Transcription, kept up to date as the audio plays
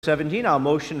17. I'll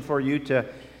motion for you to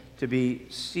be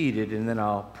seated, and then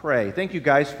I'll pray. Thank you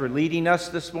guys for leading us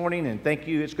this morning, and thank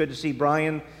you. It's good to see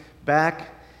Brian back,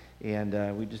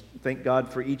 and we just thank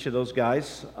God for each of those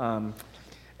guys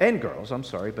and girls. I'm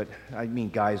sorry, but I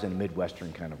mean guys in a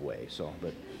Midwestern kind of way.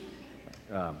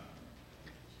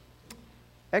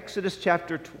 Exodus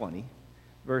chapter 20,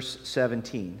 verse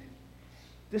 17.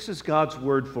 This is God's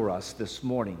word for us this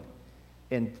morning,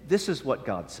 and this is what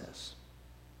God says.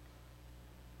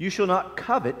 You shall not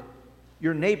covet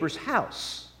your neighbor's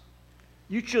house.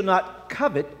 You shall not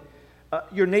covet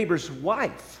your neighbor's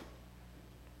wife,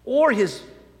 or his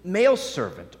male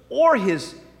servant, or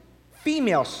his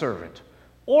female servant,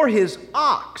 or his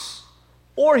ox,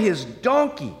 or his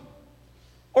donkey,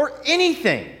 or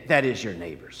anything that is your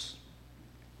neighbor's.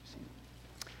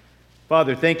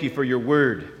 Father, thank you for your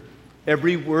word.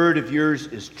 Every word of yours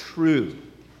is true.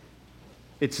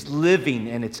 It's living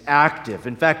and it's active.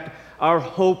 In fact, our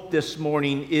hope this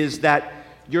morning is that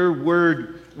your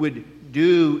word would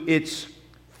do its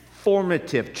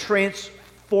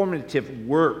transformative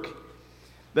work,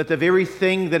 that the very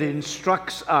thing that it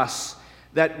instructs us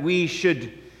that we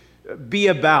should be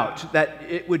about, that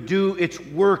it would do its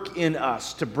work in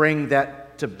us to bring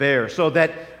that to bear, so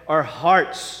that our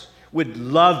hearts would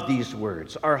love these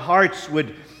words, our hearts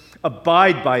would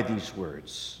abide by these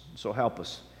words. So help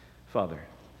us, Father,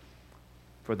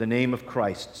 for the name of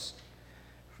Christ,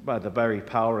 by the very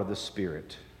power of the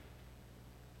Spirit.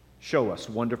 Show us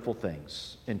wonderful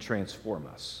things and transform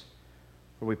us.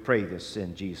 For we pray this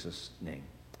in Jesus' name.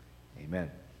 Amen.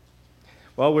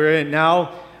 Well, we're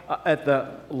now at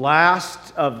the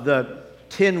last of the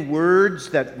 10 words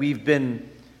that we've been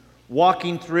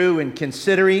walking through and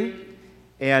considering.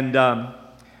 And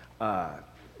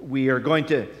we are going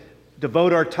to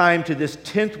devote our time to this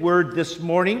 10th word this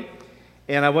morning.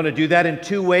 And I want to do that in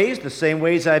two ways, the same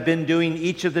ways I've been doing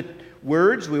each of the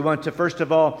words. We want to, first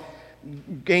of all,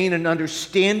 gain an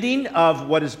understanding of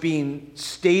what is being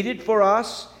stated for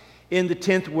us in the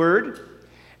 10th word.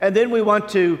 And then we want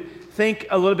to think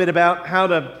a little bit about how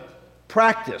to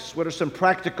practice. What are some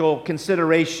practical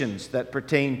considerations that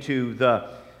pertain to the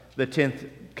 10th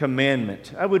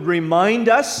commandment? I would remind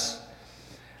us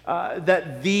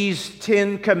that these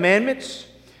 10 commandments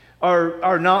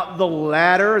are not the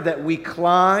ladder that we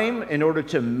climb in order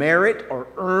to merit or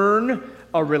earn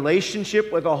a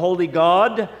relationship with a holy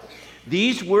God.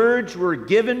 These words were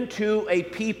given to a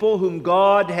people whom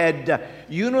God had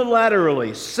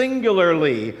unilaterally,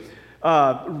 singularly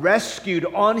rescued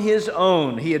on His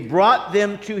own. He had brought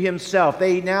them to Himself.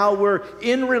 They now were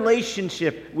in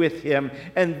relationship with Him,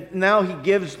 and now He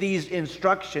gives these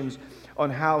instructions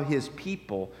on how His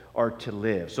people are to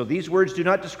live. So these words do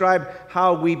not describe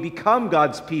how we become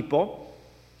God's people.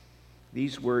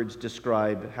 These words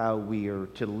describe how we are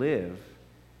to live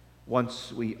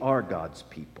once we are God's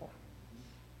people.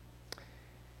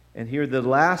 And here the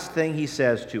last thing He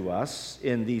says to us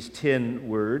in these 10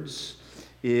 words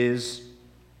is,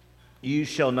 you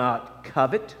shall not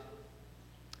covet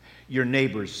your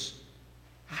neighbor's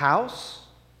house.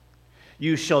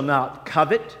 You shall not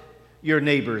covet your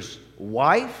neighbor's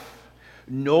wife,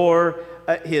 nor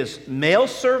his male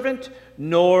servant,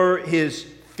 nor his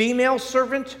female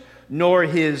servant, nor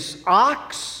his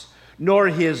ox, nor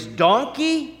his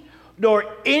donkey, nor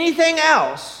anything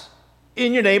else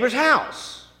in your neighbor's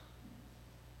house.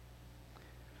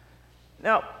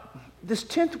 Now, this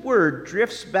 10th word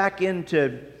drifts back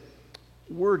into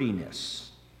wordiness.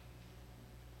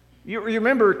 You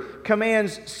remember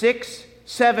commands 6,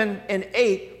 7, and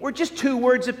 8 were just 2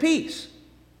 words apiece.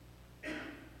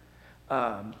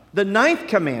 The 9th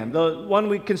command, the one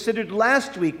we considered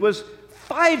last week, was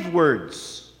 5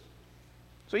 words.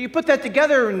 So you put that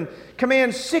together, and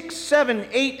commands 6, 7,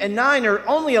 8, and 9 are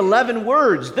only 11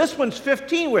 words. This one's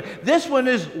 15 words. This one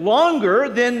is longer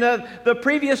than the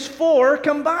previous 4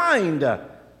 combined.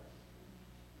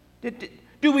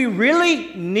 Do we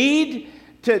really need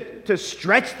to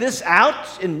stretch this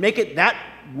out and make it that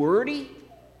wordy?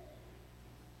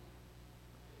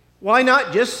 Why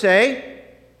not just say,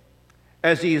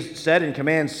 as He said in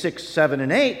commands 6, 7,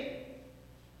 and 8,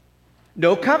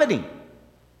 no coveting?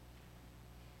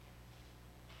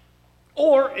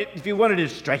 Or if you wanted to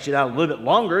stretch it out a little bit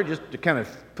longer, just to kind of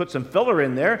put some filler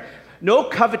in there, no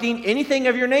coveting anything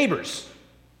of your neighbor's.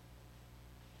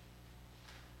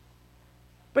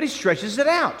 But He stretches it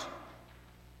out.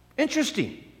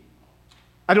 Interesting.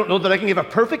 I don't know that I can give a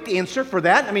perfect answer for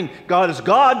that. I mean, God is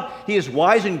God. He is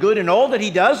wise and good in all that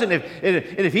He does. And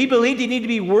if He believed He needed to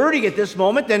be wordy at this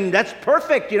moment, then that's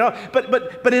perfect, you know.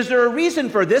 But is there a reason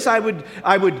for this? I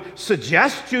would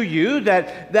suggest to you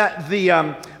that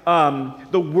the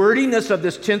the wordiness of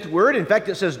this 10th word. In fact,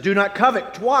 it says, do not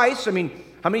covet twice. I mean,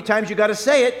 how many times you got to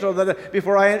say it so that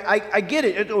before I get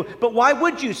it? But why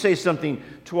would you say something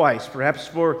twice? Perhaps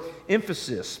for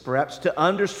emphasis, perhaps to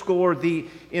underscore the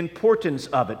importance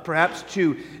of it, perhaps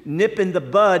to nip in the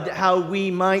bud how we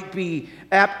might be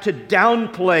apt to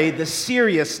downplay the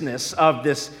seriousness of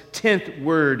this 10th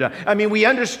word. I mean, we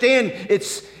understand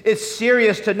it's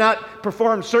serious to not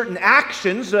perform certain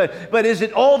actions, but is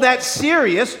it all that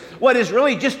serious? What is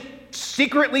really just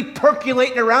secretly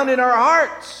percolating around in our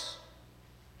hearts?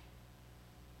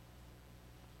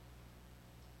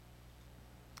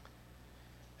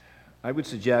 I would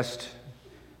suggest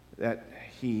that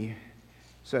he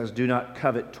says, do not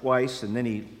covet twice, and then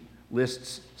he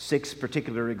lists 6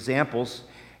 particular examples,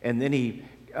 and then he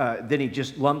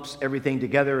just lumps everything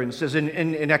together and says,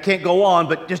 and I can't go on,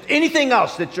 but just anything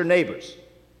else that's your neighbor's.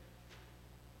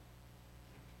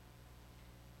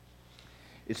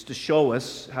 It's to show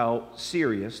us how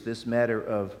serious this matter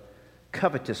of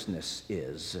covetousness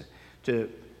is, to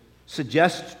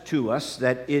suggest to us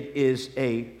that it is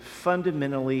a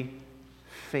fundamentally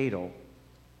fatal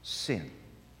sin.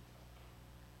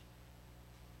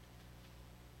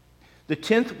 The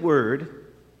 10th word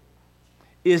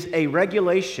is a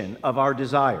regulation of our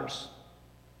desires.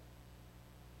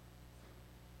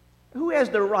 Who has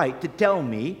the right to tell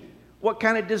me what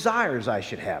kind of desires I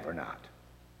should have or not?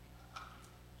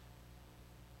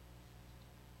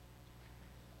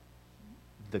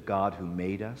 The God who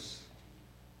made us,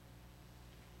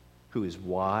 who is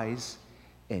wise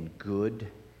and good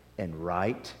and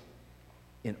right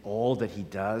in all that he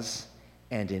does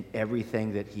and in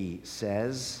everything that he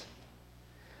says.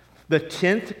 The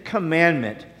 10th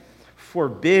commandment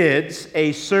forbids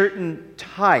a certain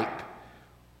type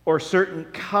or certain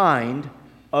kind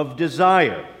of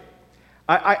desire.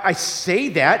 I say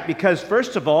that because,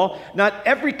 first of all, not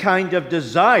every kind of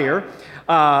desire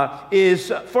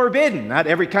is forbidden. Not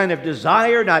every kind of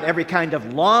desire, not every kind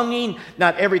of longing,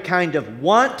 not every kind of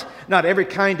want, not every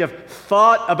kind of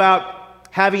thought about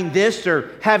having this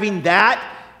or having that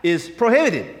is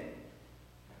prohibited.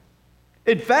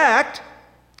 In fact,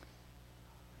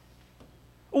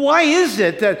 why is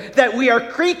it that we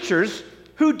are creatures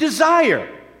who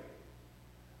desire?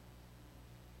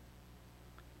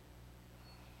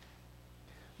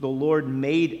 The Lord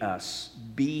made us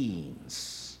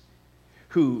beings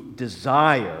who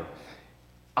desire.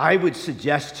 I would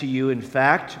suggest to you, in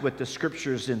fact, what the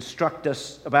Scriptures instruct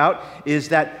us about is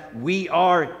that we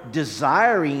are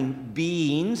desiring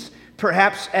beings,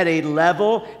 perhaps at a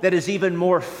level that is even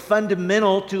more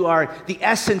fundamental to the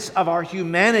essence of our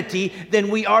humanity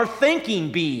than we are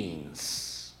thinking beings.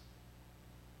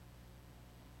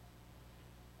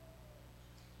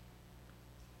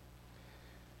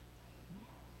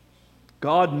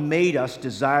 God made us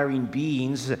desiring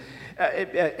beings,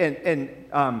 and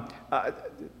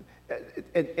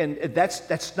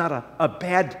that's not a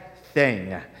bad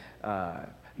thing.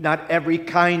 Not every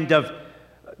kind of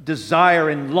desire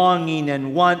and longing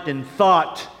and want and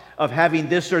thought of having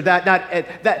this or that,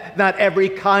 not every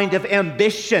kind of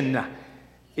ambition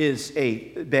is a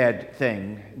bad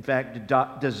thing. In fact,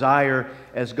 desire,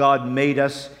 as God made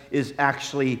us, is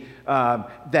actually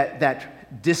that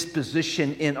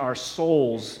disposition in our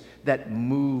souls that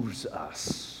moves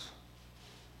us,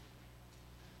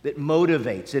 that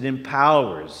motivates, it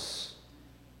empowers.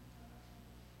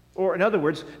 Or in other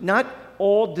words, not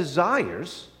all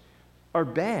desires are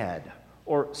bad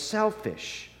or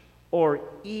selfish or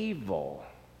evil.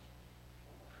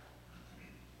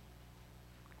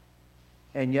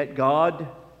 And yet God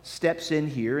steps in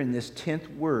here in this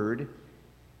 10th word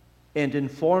and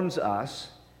informs us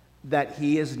that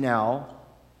He is now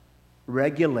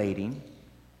regulating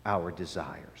our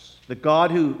desires. The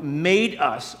God who made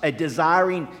us a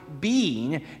desiring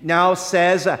being now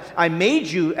says, I made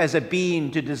you as a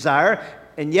being to desire,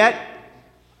 and yet,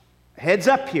 heads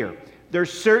up here,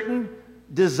 there's certain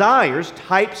desires,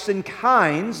 types and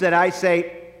kinds that I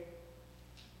say,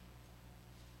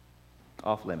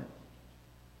 off limit.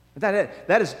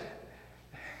 That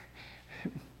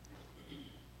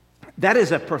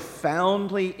is a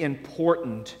profoundly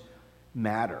important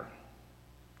matter.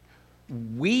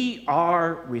 We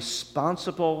are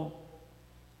responsible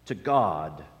to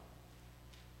God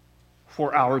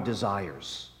for our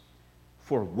desires,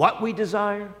 for what we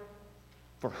desire,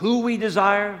 for who we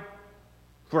desire,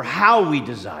 for how we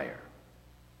desire.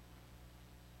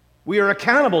 We are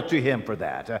accountable to Him for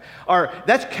that.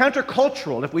 That's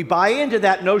countercultural. If we buy into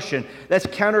that notion, that's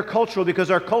countercultural because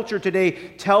our culture today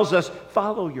tells us,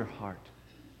 follow your heart.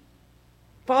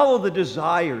 Follow the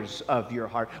desires of your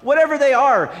heart. Whatever they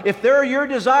are, if they're your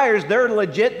desires, they're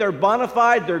legit, they're bona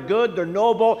fide, they're good, they're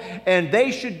noble, and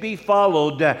they should be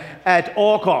followed at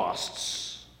all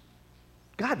costs.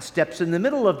 God steps in the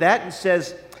middle of that and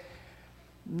says,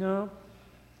 no,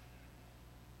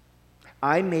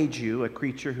 I made you a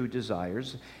creature who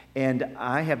desires, and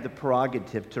I have the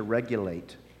prerogative to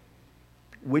regulate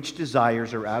which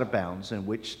desires are out of bounds and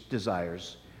which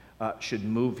desires should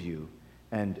move you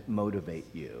and motivate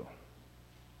you.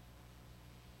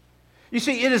 You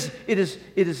see, it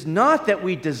is not that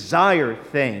we desire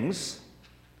things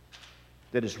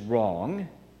that is wrong.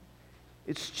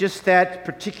 It's just that,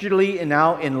 particularly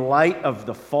now in light of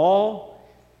the fall,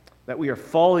 that we are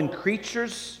fallen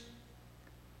creatures,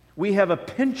 we have a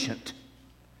penchant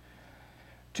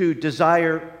to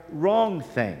desire wrong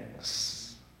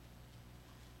things.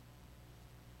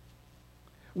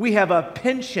 We have a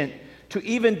penchant to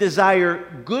even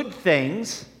desire good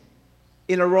things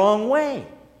in a wrong way.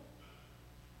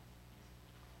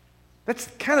 That's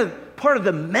kind of part of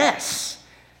the mess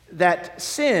that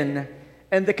sin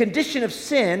and the condition of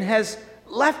sin has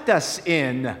left us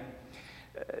in.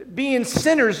 Being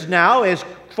sinners now as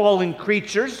fallen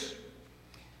creatures,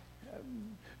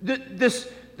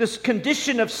 this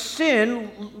condition of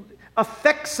sin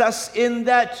affects us in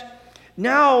that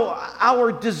now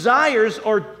our desires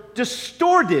are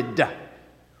distorted.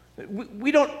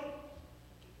 We don't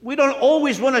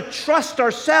always want to trust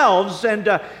ourselves and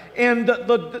the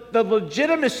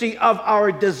legitimacy of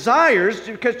our desires,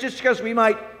 just because we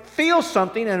might feel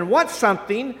something and want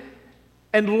something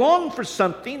and long for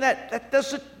something, that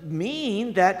doesn't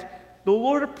mean that the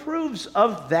Lord approves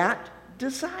of that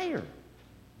desire.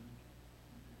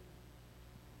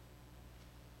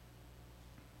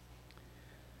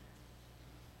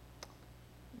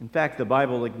 In fact, the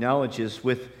Bible acknowledges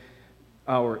with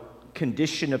our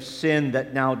condition of sin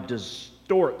that now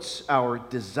distorts our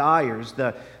desires.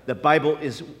 The Bible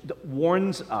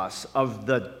warns us of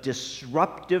the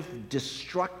disruptive,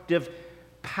 destructive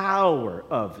power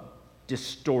of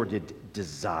distorted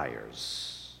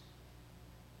desires.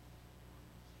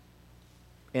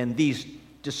 And these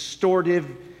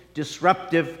distortive,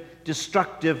 disruptive,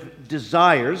 destructive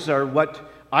desires are what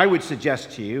I would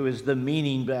suggest to you is the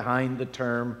meaning behind the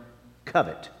term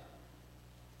covet.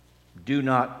 Do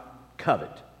not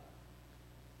covet.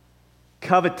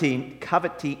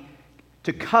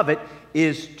 To covet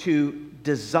is to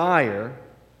desire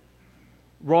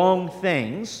wrong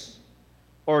things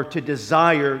or to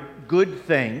desire good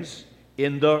things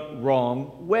in the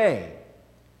wrong way.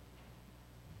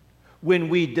 When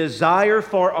we desire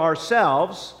for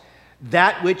ourselves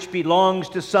that which belongs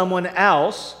to someone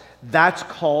else, that's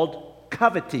called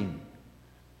coveting.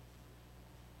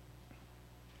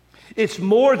 It's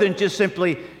more than just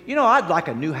simply, I'd like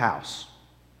a new house.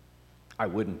 I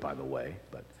wouldn't, by the way,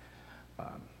 but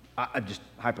I'm just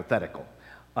hypothetical.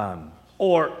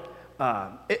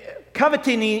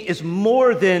 Coveting is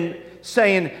more than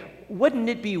saying, wouldn't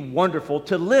it be wonderful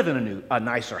to live in a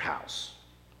nicer house?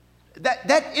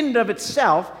 That in and of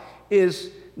itself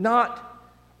is not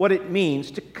what it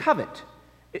means to covet.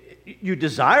 You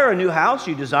desire a new house,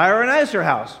 you desire a nicer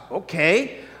house.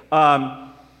 Okay.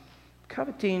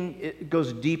 Coveting, it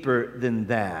goes deeper than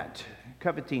that.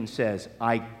 Coveting says,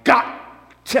 I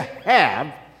got to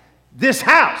have this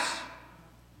house.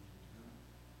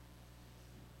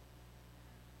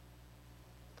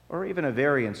 Or even a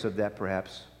variance of that,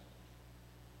 perhaps.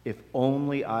 If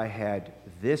only I had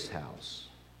this house,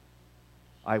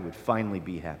 I would finally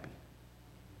be happy.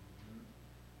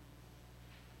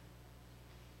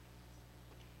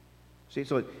 See,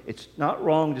 so it's not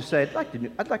wrong to say, I'd like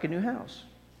a new house.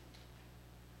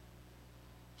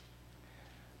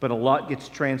 But a lot gets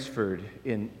transferred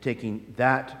in taking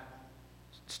that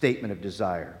statement of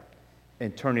desire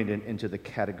and turning it into the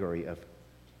category of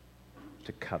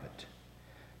to covet.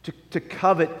 To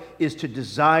covet is to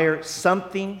desire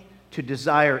something, to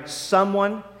desire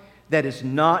someone that is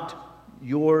not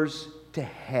yours to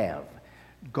have.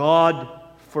 God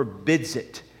forbids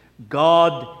it.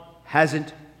 God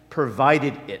hasn't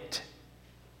provided it.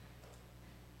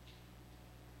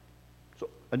 So,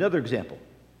 another example.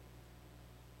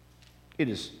 It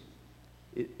is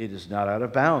not out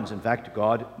of bounds. In fact,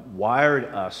 God wired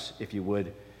us, if you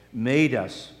would, made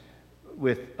us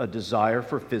with a desire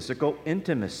for physical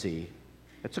intimacy.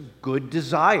 That's a good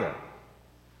desire.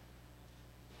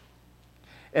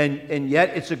 And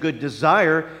yet it's a good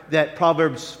desire that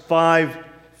Proverbs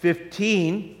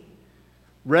 5:15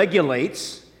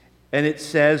 regulates, and it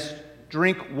says,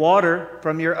 drink water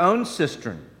from your own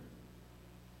cistern,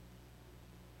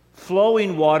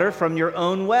 flowing water from your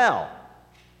own well.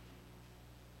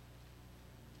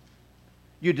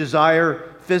 You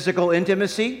desire physical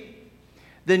intimacy?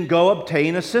 Then go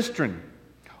obtain a cistern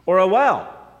or a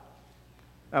well.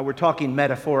 We're talking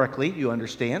metaphorically, you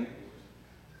understand.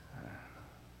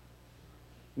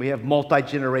 We have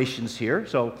multi-generations here,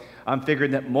 so I'm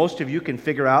figuring that most of you can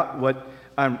figure out what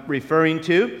I'm referring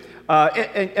to.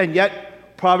 And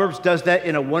yet, Proverbs does that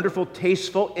in a wonderful,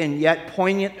 tasteful, and yet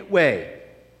poignant way.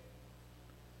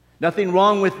 Nothing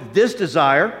wrong with this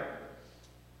desire,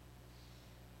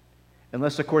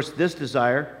 unless, of course, this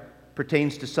desire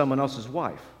pertains to someone else's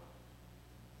wife.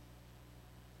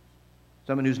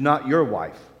 Someone who's not your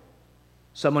wife.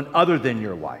 Someone other than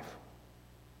your wife.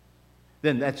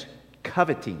 Then that's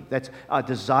coveting. That's a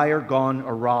desire gone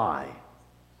awry.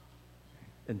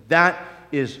 And that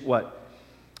is what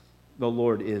the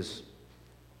Lord is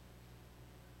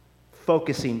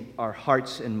focusing our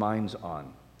hearts and minds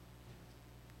on.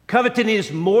 Coveting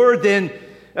is more than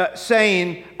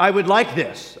saying, I would like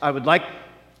this, I would like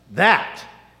that.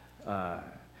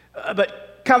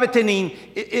 But coveting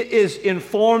is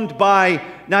informed by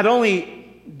not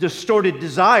only distorted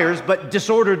desires, but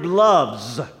disordered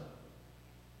loves.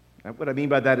 What I mean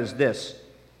by that is this.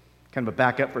 Kind of a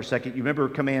back up for a second. You remember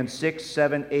commands 6,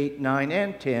 7, 8, 9,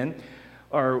 and 10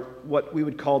 are what we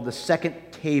would call the second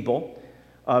table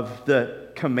of the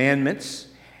commandments.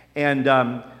 And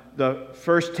the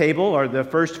first table are the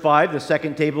first 5, the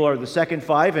second table are the second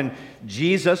 5, and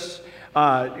Jesus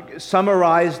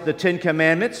summarized the 10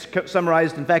 commandments,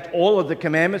 summarized, in fact, all of the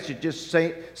commandments. You just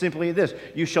say simply this: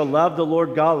 you shall love the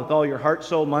Lord God with all your heart,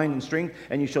 soul, mind, and strength,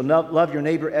 and you shall love your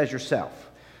neighbor as yourself.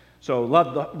 So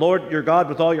love the Lord your God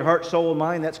with all your heart, soul, and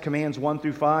mind. That's commands 1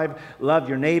 through 5. Love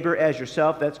your neighbor as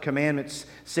yourself. That's commandments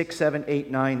 6, 7,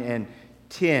 8, 9, and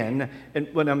 10.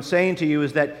 And what I'm saying to you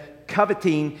is that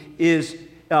coveting is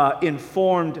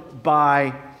informed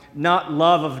by not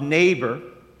love of neighbor,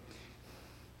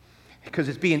 because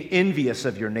it's being envious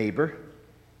of your neighbor.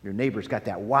 Your neighbor's got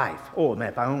that wife. Oh, man,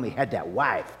 if I only had that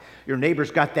wife. Your neighbor's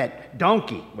got that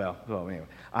donkey. Well, anyway,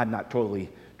 I'm not totally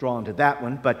drawn to that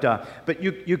one, but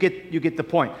you get the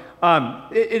point.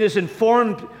 It is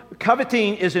informed.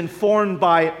 Coveting is informed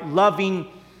by loving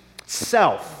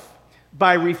self,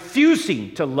 by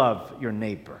refusing to love your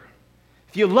neighbor.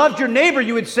 If you loved your neighbor,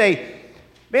 you would say,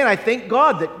 man, I thank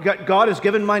God that God has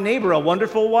given my neighbor a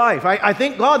wonderful wife. I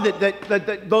thank God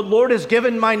that the Lord has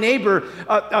given my neighbor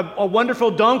a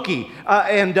wonderful donkey.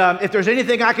 And if there's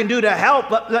anything I can do to help,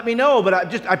 let me know.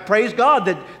 But I praise God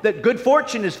that good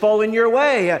fortune is falling your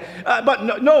way. But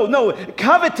no.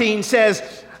 Coveting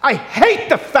says, I hate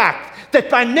the fact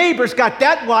that my neighbor's got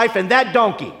that wife and that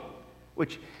donkey.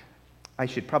 Which I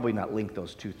should probably not link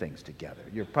those two things together.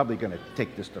 You're probably going to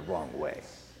take this the wrong way.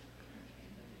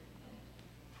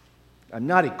 I'm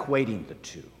not equating the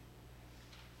two.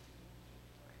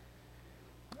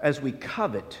 As we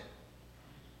covet,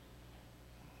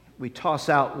 we toss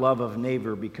out love of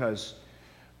neighbor because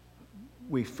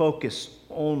we focus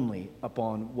only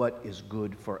upon what is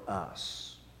good for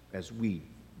us, as we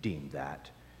deem that.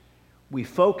 We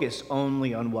focus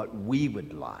only on what we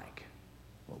would like,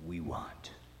 what we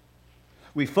want.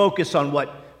 We focus on what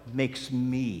makes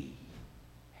me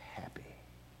happy.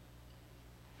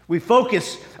 We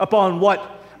focus upon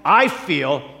what I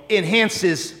feel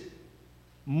enhances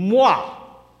moi,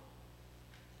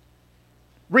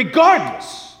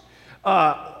 regardless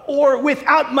or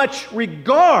without much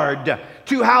regard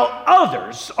to how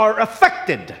others are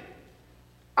affected.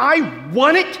 I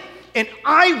want it, and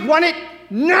I want it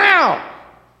now.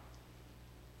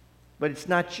 But it's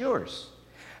not yours.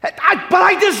 But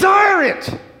I desire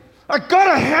it. I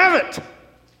gotta have it.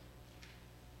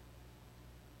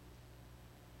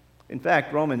 In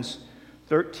fact, Romans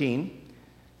 13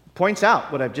 points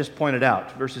out what I've just pointed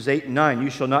out. Verses 8 and 9.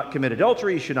 You shall not commit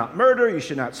adultery. You should not murder. You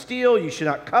should not steal. You should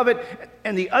not covet.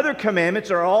 And the other commandments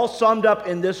are all summed up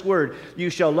in this word. You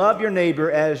shall love your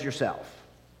neighbor as yourself.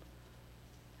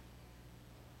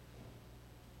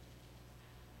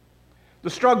 The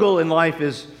struggle in life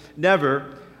is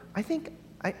never, I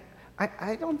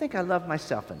don't think I love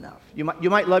myself enough. You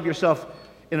might love yourself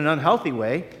in an unhealthy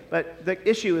way, but the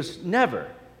issue is never,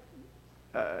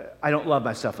 I don't love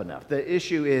myself enough. The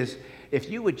issue is, if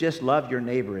you would just love your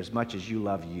neighbor as much as you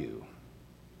love you,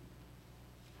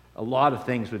 a lot of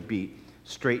things would be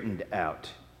straightened out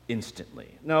instantly.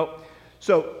 No,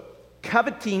 so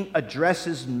coveting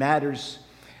addresses matters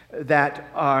that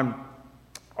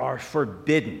are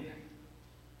forbidden.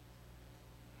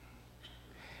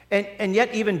 And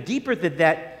yet, even deeper than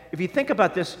that, if you think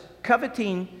about this,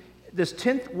 coveting, this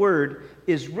 10th word,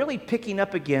 is really picking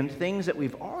up again things that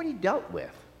we've already dealt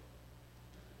with.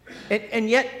 And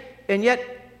yet,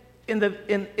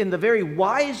 in the very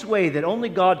wise way that only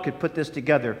God could put this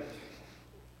together,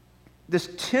 this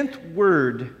 10th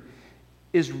word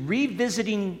is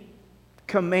revisiting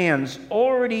commands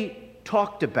already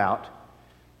talked about,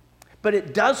 but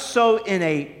it does so in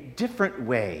a different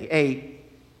way, a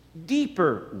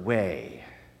deeper way.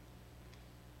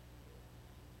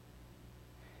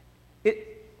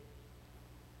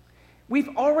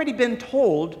 We've already been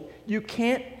told you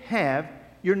can't have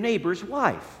your neighbor's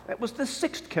wife. That was the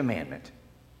 6th commandment.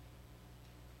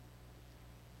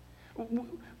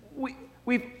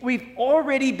 We've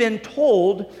already been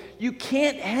told you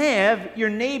can't have your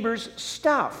neighbor's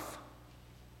stuff.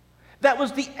 That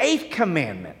was the 8th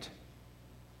commandment.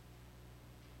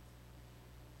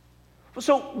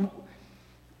 So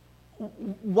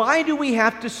why do we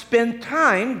have to spend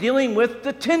time dealing with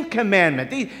the 10th commandment?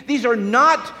 These are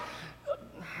not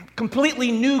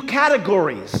completely new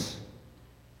categories.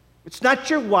 It's not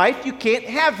your wife, you can't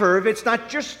have her. If it's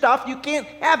not your stuff, you can't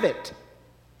have it.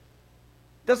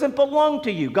 It doesn't belong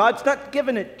to you. God's not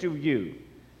given it to you.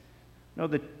 No,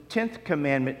 the 10th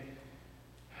commandment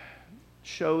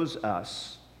shows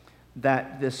us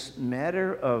that this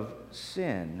matter of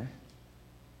sin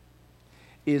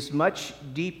is much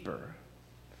deeper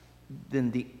than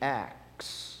the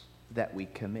acts that we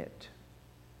commit.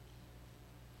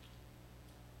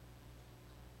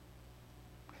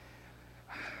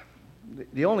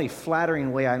 The only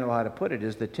flattering way I know how to put it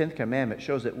is the 10th commandment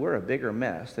shows that we're a bigger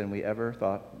mess than we ever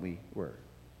thought we were.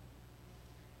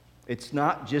 It's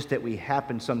not just that we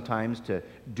happen sometimes to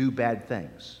do bad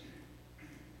things.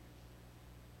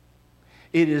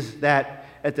 It is that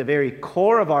at the very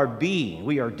core of our being,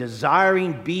 we are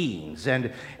desiring beings,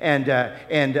 and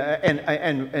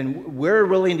we're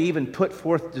willing to even put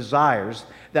forth desires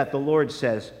that the Lord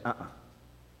says,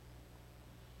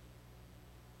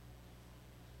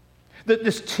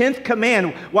 This 10th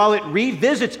command, while it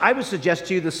revisits, I would suggest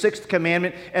to you, the 6th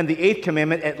commandment and the 8th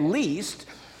commandment at least,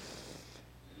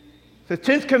 the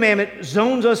 10th commandment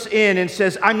zones us in and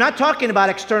says, I'm not talking about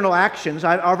external actions.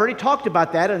 I've already talked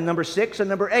about that in number 6 and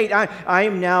number 8. I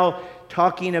am now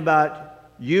talking about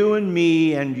you and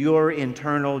me and your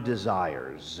internal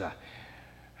desires.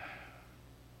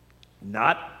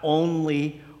 Not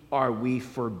only are we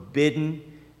forbidden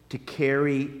to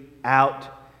carry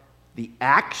out the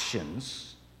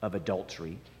actions of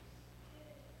adultery,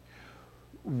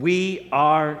 we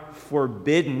are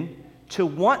forbidden to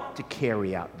want to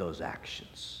carry out those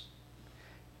actions.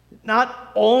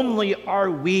 Not only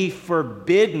are we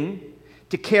forbidden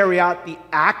to carry out the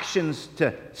actions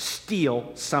to steal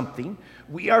something,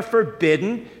 we are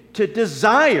forbidden to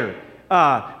desire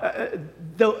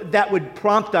that would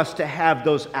prompt us to have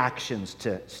those actions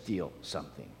to steal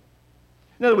something.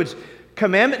 In other words,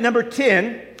 commandment number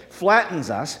 10 flattens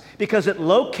us because it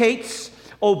locates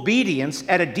obedience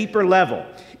at a deeper level.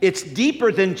 It's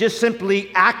deeper than just simply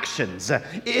actions.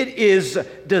 It is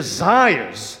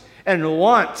desires and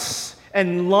wants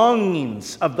and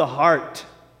longings of the heart.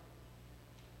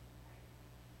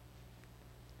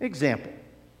 Example.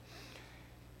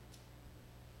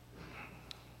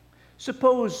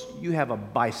 Suppose you have a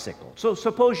bicycle. So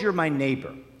suppose you're my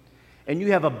neighbor and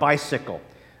you have a bicycle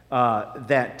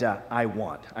that I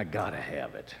want. I gotta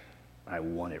have it. I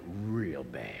want it real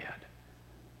bad.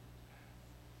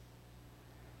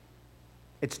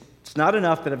 It's not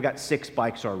enough that I've got 6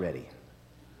 bikes already.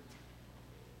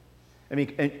 I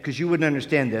mean, because you wouldn't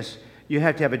understand this, you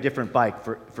have to have a different bike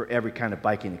for every kind of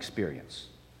biking experience.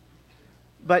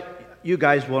 But you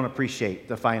guys won't appreciate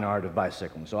the fine art of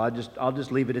bicycling, so I'll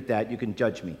just leave it at that. You can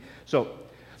judge me.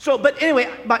 But anyway,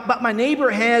 my neighbor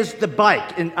has the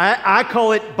bike, and I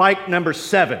call it bike number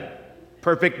 7.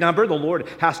 Perfect number. The Lord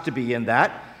has to be in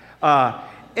that.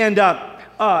 And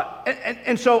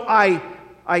so I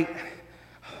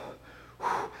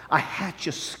hatch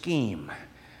a scheme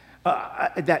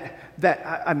that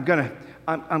I'm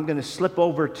gonna slip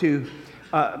over to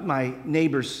my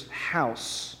neighbor's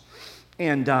house,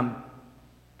 and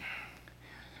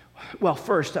well,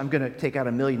 first I'm gonna take out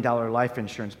 $1 million life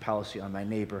insurance policy on my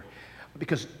neighbor,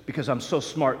 because I'm so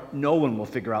smart, no one will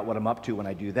figure out what I'm up to when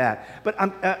I do that. But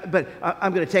I'm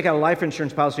going to take out a life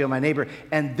insurance policy on my neighbor,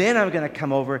 and then I'm going to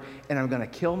come over and I'm going to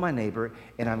kill my neighbor,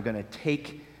 and I'm going to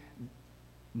take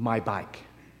my bike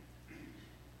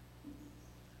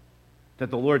that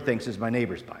the Lord thinks is my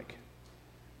neighbor's bike.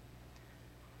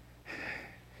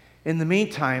 In the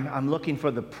meantime, I'm looking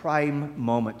for the prime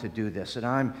moment to do this,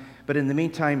 but in the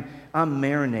meantime, I'm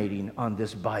marinating on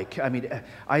this bike. I mean,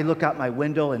 I look out my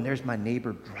window and there's my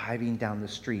neighbor driving down the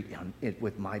street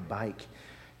with my bike,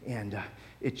 and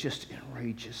it just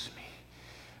enrages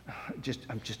me.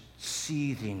 I'm just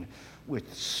seething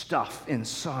with stuff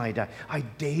inside. I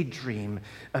daydream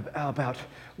about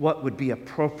what would be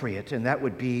appropriate, and that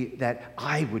would be that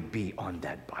I would be on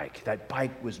that bike. That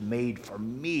bike was made for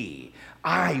me.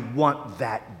 I want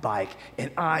that bike,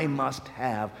 and I must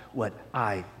have what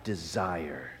I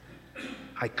desire.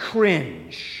 I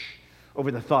cringe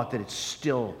over the thought that it's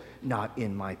still not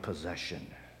in my possession.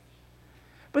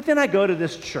 But then I go to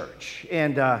this church,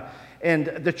 and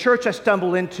the church I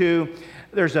stumble into,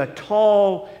 there's a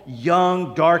tall,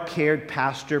 young, dark-haired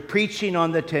pastor preaching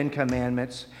on the Ten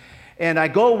Commandments. And I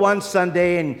go one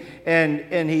Sunday,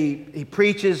 and he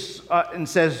preaches and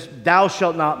says, "Thou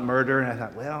shalt not murder." And I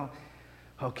thought, well,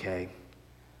 okay,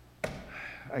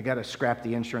 I got to scrap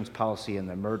the insurance policy and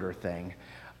the murder thing.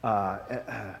 But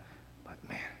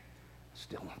man, I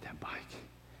still want that bike.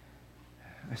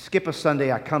 I skip a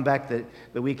Sunday. I come back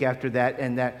the week after that,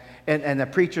 and the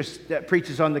preacher that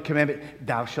preaches on the commandment,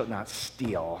 "Thou shalt not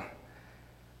steal."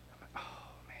 I'm like,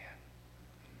 oh man!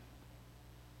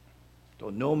 So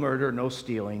no murder, no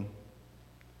stealing.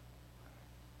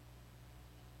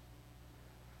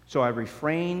 So I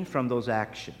refrain from those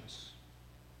actions,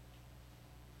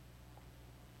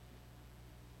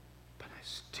 but I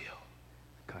still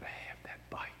gotta have that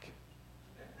bike.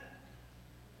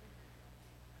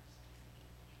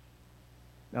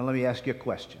 Now let me ask you a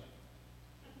question.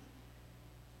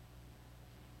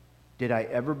 Did I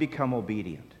ever become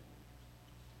obedient?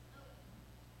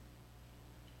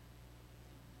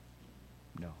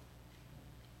 No.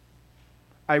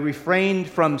 I refrained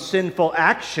from sinful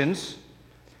actions,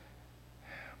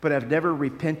 but I've never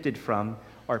repented from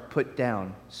or put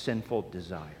down sinful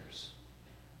desires.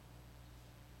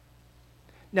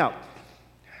 Now,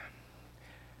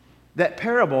 that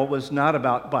parable was not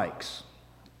about bikes.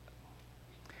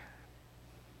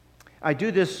 I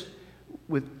do this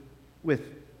with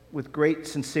great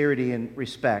sincerity and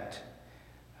respect.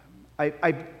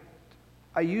 I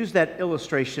use that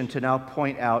illustration to now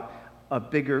point out a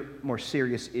bigger, more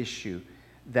serious issue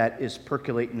that is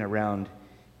percolating around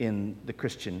in the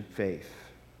Christian faith.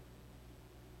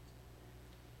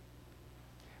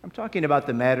 I'm talking about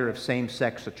the matter of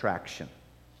same-sex attraction.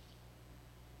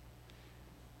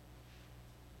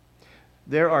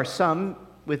 There are some,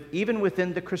 even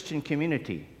within the Christian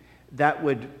community, that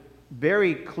would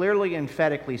very clearly,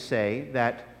 emphatically say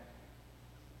that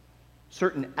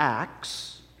certain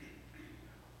acts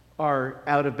are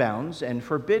out of bounds and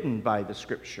forbidden by the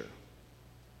Scripture.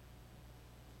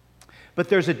 But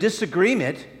there's a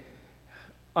disagreement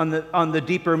on the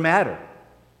deeper matter.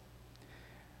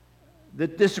 The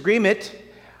disagreement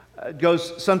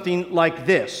goes something like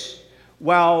this.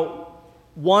 While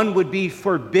one would be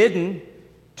forbidden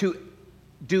to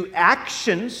do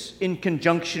actions in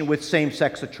conjunction with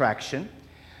same-sex attraction,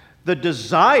 the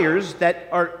desires that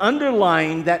are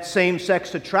underlying that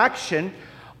same-sex attraction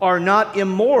are not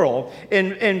immoral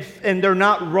and they're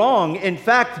not wrong. In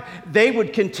fact, they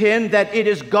would contend that it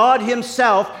is God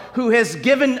Himself who has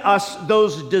given us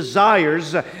those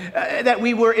desires, that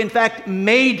we were in fact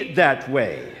made that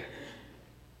way.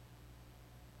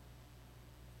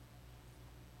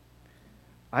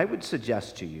 I would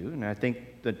suggest to you, and I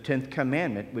think the 10th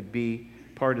commandment would be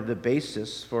part of the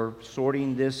basis for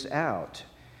sorting this out,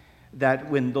 that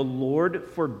when the Lord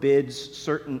forbids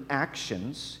certain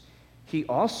actions, He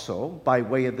also, by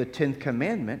way of the 10th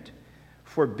commandment,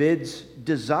 forbids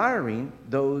desiring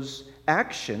those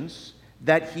actions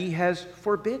that He has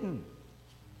forbidden.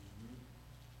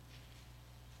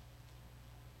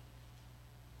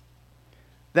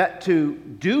 That to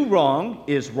do wrong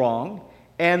is wrong,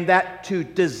 and that to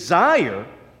desire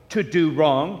to do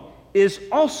wrong is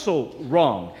also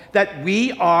wrong. That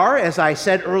we are, as I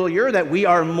said earlier, that we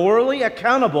are morally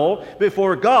accountable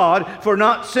before God for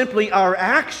not simply our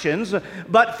actions,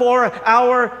 but for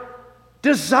our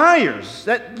desires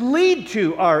that lead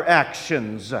to our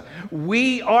actions.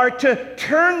 We are to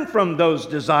turn from those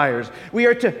desires. We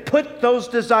are to put those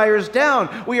desires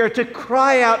down. We are to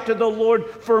cry out to the Lord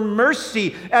for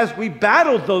mercy as we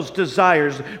battle those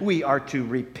desires. We are to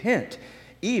repent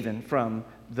even from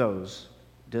those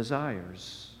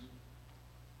desires.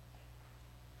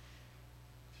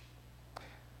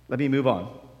 Let me move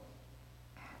on.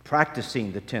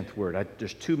 Practicing the 10th word.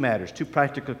 There's two matters, two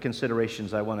practical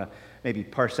considerations I want to maybe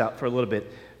parse out for a little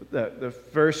bit. The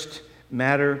first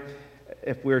matter,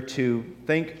 if we're to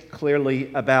think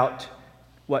clearly about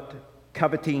what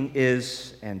coveting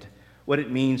is and what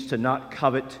it means to not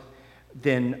covet,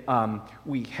 then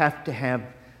we have to have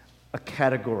a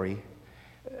category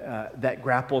that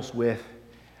grapples with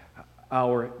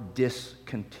our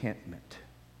discontentment.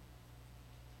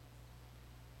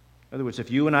 In other words,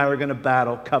 if you and I were going to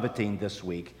battle coveting this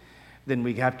week, then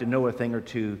we have to know a thing or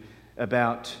two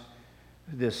about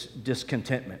this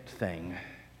discontentment thing.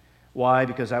 Why?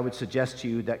 Because I would suggest to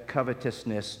you that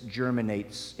covetousness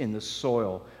germinates in the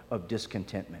soil of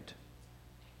discontentment.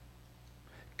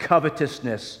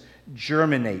 Covetousness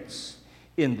germinates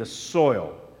in the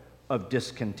soil of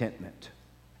discontentment.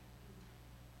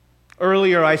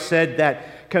 Earlier I said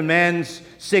that commands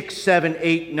 6, 7,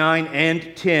 8, 9,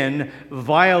 and 10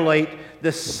 violate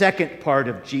the second part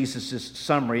of Jesus'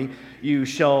 summary. You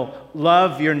shall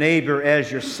love your neighbor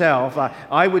as yourself.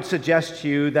 I would suggest to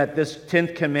you that this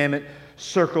 10th commandment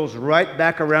circles right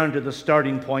back around to the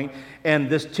starting point, and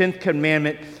this 10th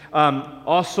commandment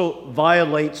also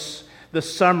violates the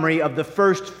summary of the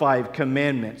first 5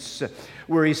 commandments,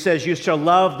 where he says, you shall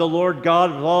love the Lord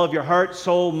God with all of your heart,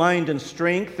 soul, mind, and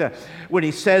strength. When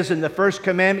he says in the first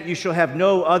commandment, you shall have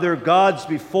no other gods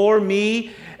before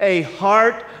me, a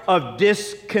heart of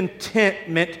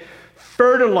discontentment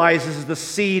fertilizes the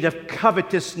seed of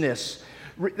covetousness.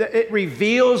 It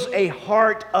reveals a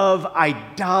heart of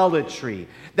idolatry,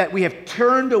 that we have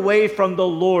turned away from the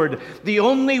Lord, the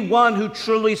only one who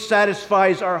truly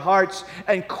satisfies our hearts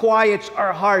and quiets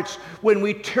our hearts. When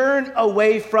we turn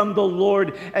away from the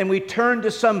Lord and we turn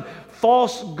to some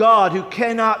false god who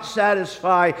cannot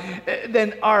satisfy,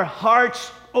 then our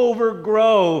hearts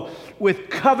overgrow with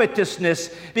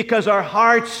covetousness because our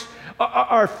hearts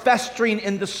are festering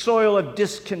in the soil of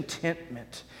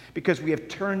discontentment, because we have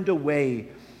turned away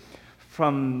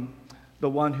from the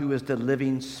one who is the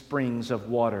living springs of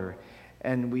water,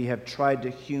 and we have tried to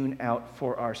hewn out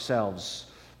for ourselves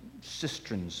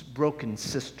cisterns, broken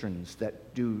cisterns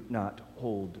that do not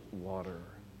hold water.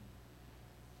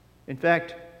 In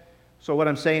fact, so what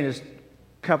I'm saying is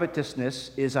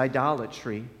covetousness is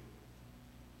idolatry.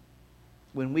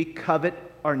 When we covet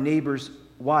our neighbor's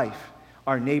wife,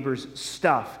 our neighbor's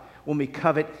stuff, when we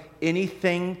covet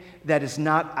anything that is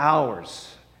not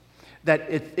ours, that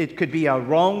it could be a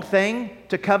wrong thing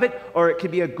to covet, or it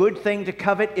could be a good thing to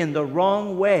covet in the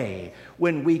wrong way.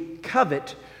 When we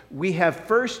covet, we have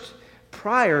first,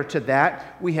 prior to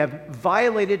that, we have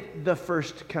violated the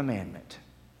first commandment.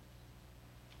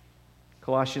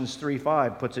 Colossians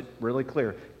 3:5 puts it really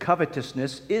clear.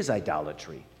 Covetousness is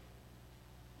idolatry.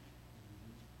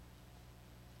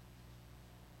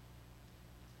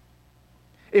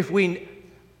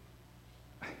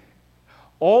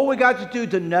 All we got to do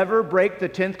to never break the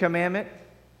 10th commandment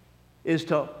is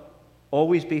to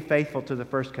always be faithful to the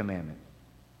first commandment.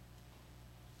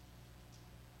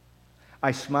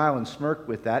 I smile and smirk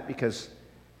with that because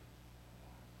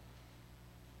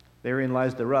therein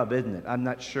lies the rub, isn't it? I'm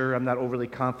not sure, I'm not overly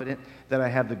confident that I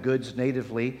have the goods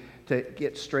natively to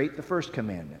get straight the first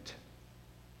commandment.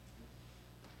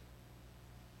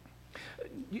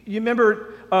 You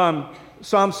remember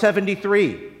Psalm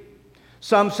 73.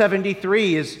 Psalm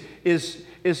 73 is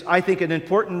I think, an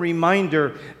important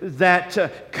reminder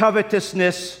that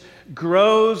covetousness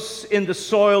grows in the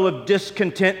soil of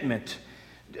discontentment.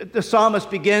 The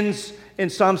psalmist begins in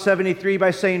Psalm 73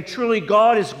 by saying, "Truly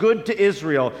God is good to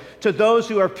Israel, to those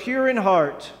who are pure in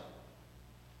heart,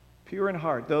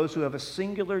 those who have a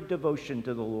singular devotion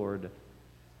to the Lord."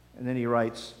 And then he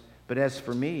writes, "But as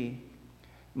for me,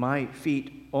 my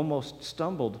feet almost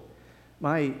stumbled.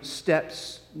 My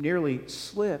steps nearly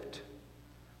slipped,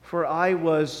 for I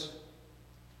was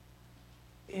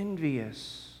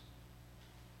envious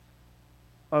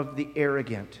of the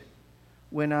arrogant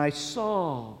when I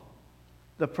saw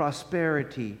the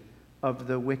prosperity of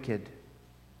the wicked."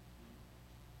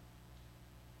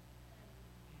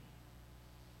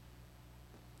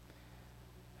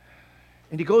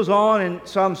 And he goes on in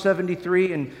Psalm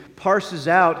 73 and parses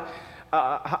out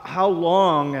how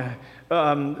long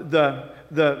the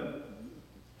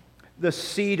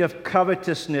seed of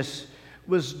covetousness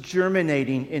was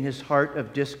germinating in his heart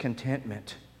of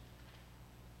discontentment.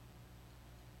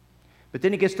 But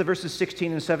then he gets to verses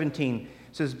 16 and 17.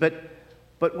 It says,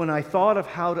 But when I thought of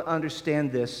how to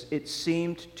understand this, it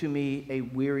seemed to me a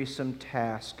wearisome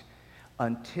task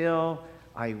until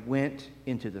I went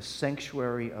into the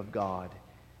sanctuary of God.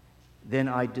 Then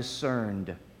I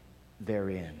discerned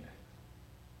therein."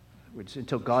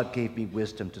 Until God gave me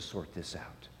wisdom to sort this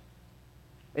out.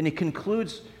 And he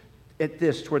concludes at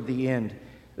this toward the end.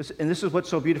 And this is what's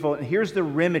so beautiful. And here's the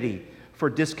remedy for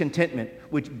discontentment,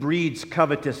 which breeds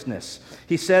covetousness.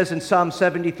 He says in Psalm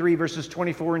 73, verses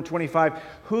 24 and 25,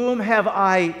 "Whom have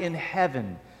I in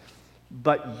heaven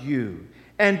but you?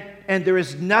 and there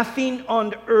is nothing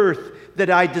on earth that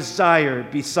I desire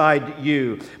beside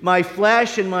you. My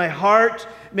flesh and my heart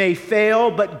may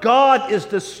fail, but God is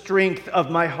the strength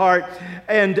of my heart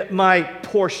and my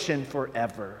portion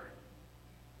forever.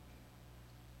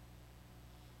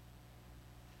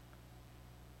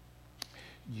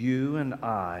 You and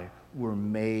I were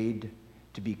made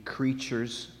to be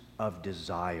creatures of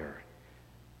desire.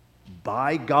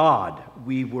 By God,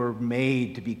 we were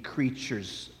made to be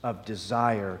creatures of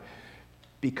desire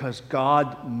because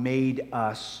God made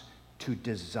us to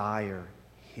desire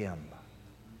Him.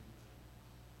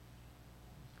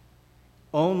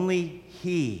 Only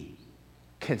He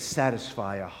can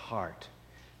satisfy a heart.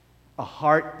 A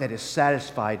heart that is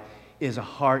satisfied is a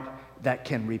heart that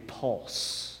can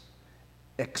repulse,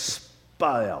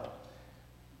 expel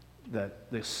the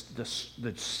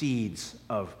seeds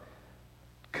of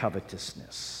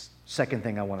covetousness. Second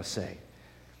thing I want to say.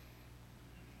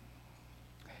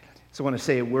 So I want to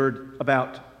say a word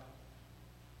about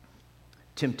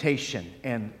temptation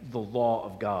and the law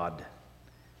of God.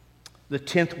 The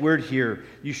 10th word here,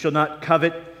 you shall not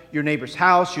covet your neighbor's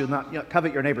house, you shall not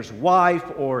covet your neighbor's wife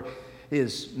or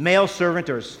his male servant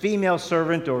or his female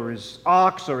servant or his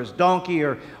ox or his donkey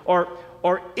or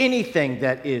anything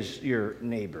that is your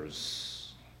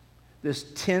neighbor's. This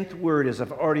 10th word, as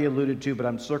I've already alluded to, but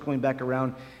I'm circling back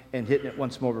around and hitting it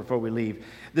once more before we leave.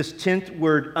 This 10th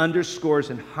word underscores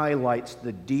and highlights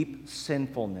the deep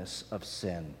sinfulness of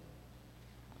sin.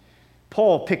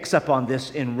 Paul picks up on this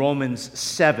in Romans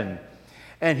 7,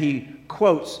 and he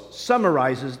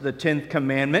summarizes the 10th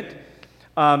commandment,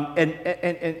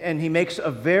 and he makes a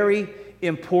very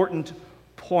important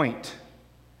point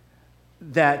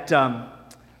that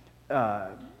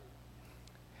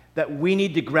we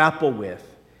need to grapple with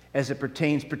as it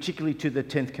pertains particularly to the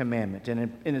 10th commandment.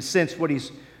 And in a sense,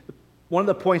 one of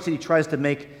the points that he tries to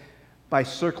make by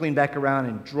circling back around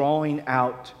and drawing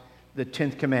out the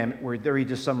 10th commandment, where there he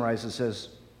just summarizes, says,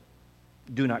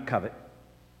 do not covet.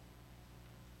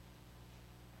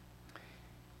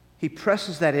 He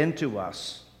presses that into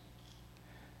us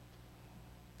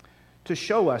to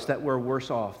show us that we're worse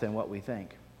off than what we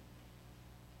think.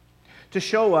 To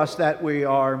show us that we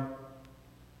are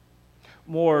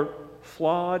more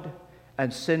flawed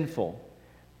and sinful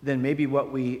than maybe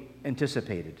what we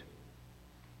anticipated.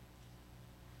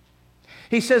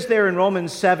 He says there in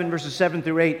Romans 7, verses 7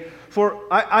 through 8, For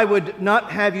I would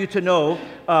not have you to know,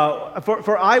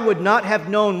 for I would not have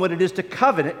known what it is to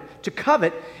covet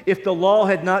if the law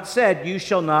had not said, you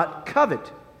shall not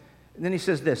covet. And then he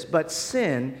says this, but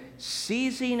sin,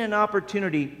 seizing an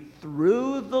opportunity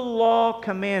through the law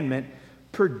commandment,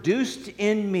 produced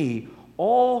in me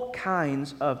all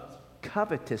kinds of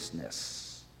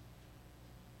covetousness.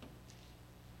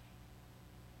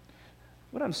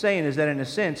 What I'm saying is that in a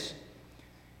sense,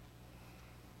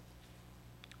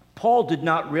 Paul did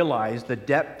not realize the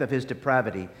depth of his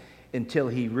depravity until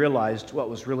he realized what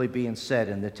was really being said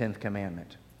in the 10th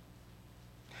commandment.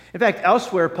 In fact,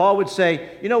 elsewhere, Paul would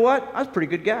say, you know what? I was a pretty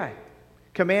good guy.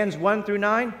 Commands 1 through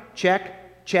 9,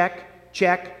 check, check,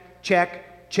 check,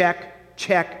 check, check,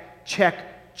 check,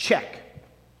 check, check.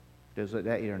 Is that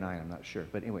 8 or 9? I'm not sure.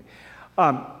 But anyway,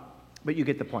 but you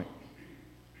get the point.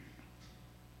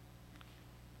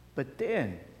 But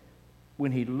then,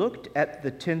 when he looked at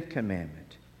the 10th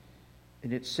commandment,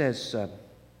 and it says,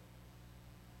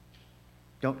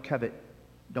 don't covet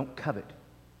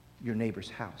your neighbor's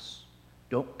house.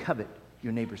 Don't covet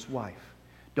your neighbor's wife.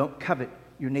 Don't covet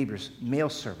your neighbor's male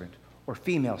servant or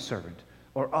female servant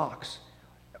or ox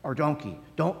or donkey.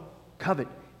 Don't covet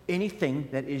anything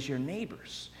that is your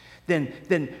neighbor's.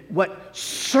 Then what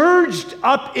surged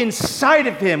up inside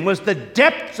of him was the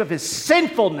depths of his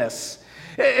sinfulness.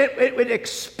 It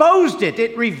exposed it.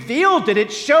 It revealed it.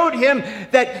 It showed him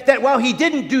that while he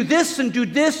didn't do this and do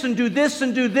this and do this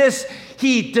and do this,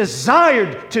 he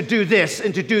desired to do this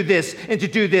and to do this and to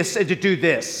do this and to do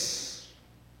this.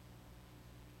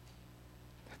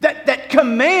 That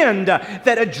command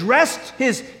that addressed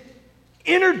his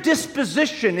inner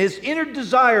disposition, his inner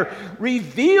desire,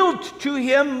 revealed to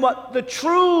him what the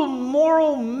true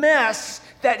moral mess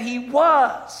that he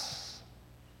was.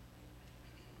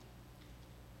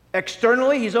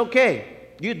 Externally, he's okay.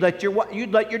 You'd let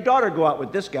your daughter go out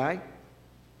with this guy.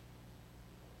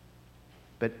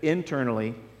 But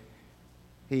internally,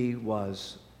 he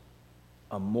was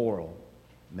a moral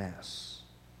mess.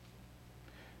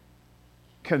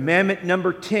 Commandment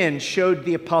number 10 showed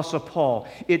the Apostle Paul.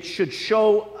 It should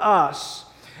show us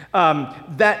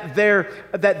that there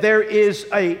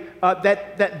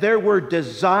were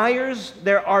desires.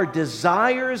 There are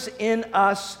desires in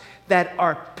us that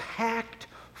are packed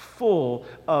full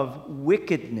of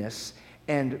wickedness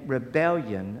and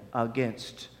rebellion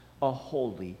against a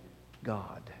holy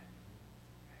God.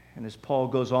 And as Paul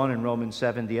goes on in Romans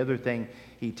 7, the other thing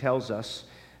he tells us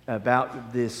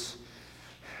about this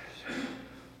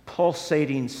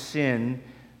pulsating sin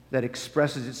that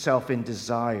expresses itself in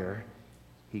desire,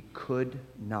 he could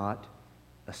not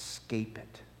escape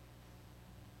it.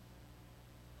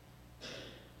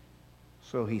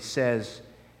 So he says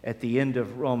at the end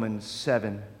of Romans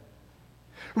 7,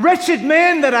 "Wretched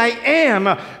man that I am,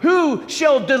 who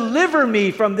shall deliver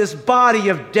me from this body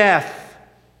of death?"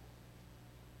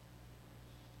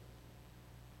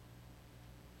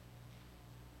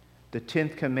 The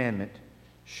 10th commandment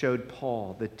showed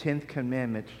Paul. The 10th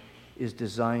commandment is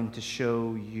designed to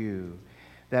show you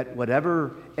that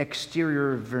whatever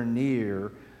exterior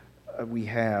veneer we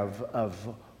have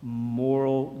of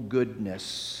moral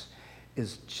goodness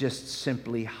is just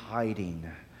simply hiding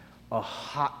a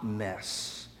hot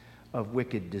mess of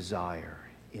wicked desire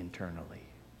internally.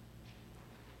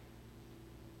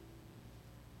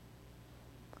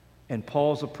 And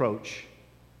Paul's approach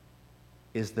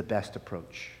is the best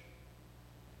approach.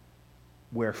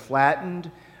 Where flattened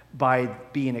by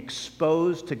being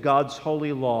exposed to God's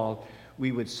holy law,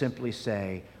 we would simply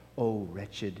say, "O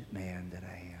wretched man that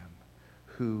I am,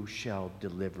 who shall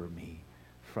deliver me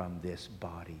from this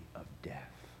body of death?"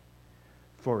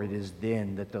 For it is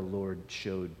then that the Lord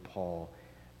showed Paul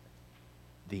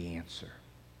the answer.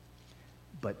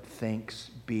 But thanks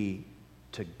be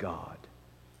to God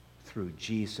through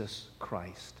Jesus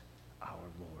Christ our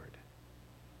Lord.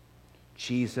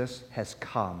 Jesus has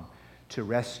come to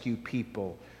rescue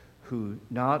people who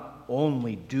not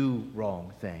only do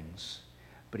wrong things,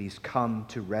 but he's come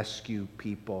to rescue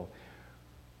people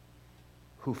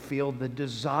who feel the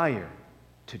desire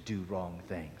to do wrong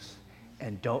things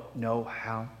and don't know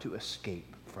how to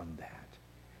escape from that.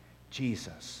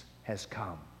 Jesus has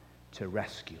come to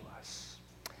rescue us.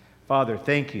 Father,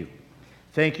 thank you.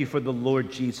 Thank you for the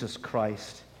Lord Jesus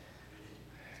Christ.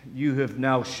 You have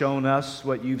now shown us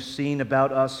what you've seen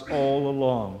about us all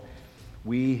along.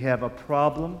 We have a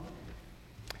problem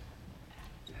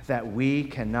that we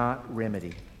cannot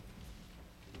remedy.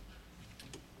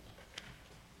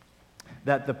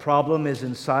 That the problem is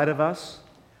inside of us.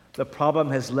 The problem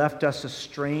has left us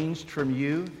estranged from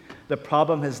you. The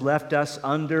problem has left us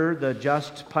under the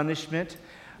just punishment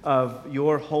of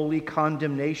your holy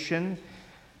condemnation.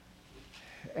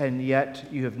 And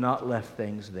yet you have not left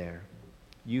things there.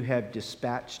 You have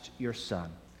dispatched your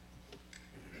Son.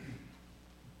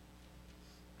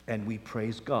 And we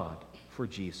praise God for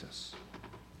Jesus,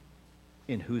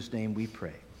 in whose name we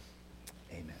pray.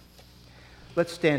 Amen. Let's stand.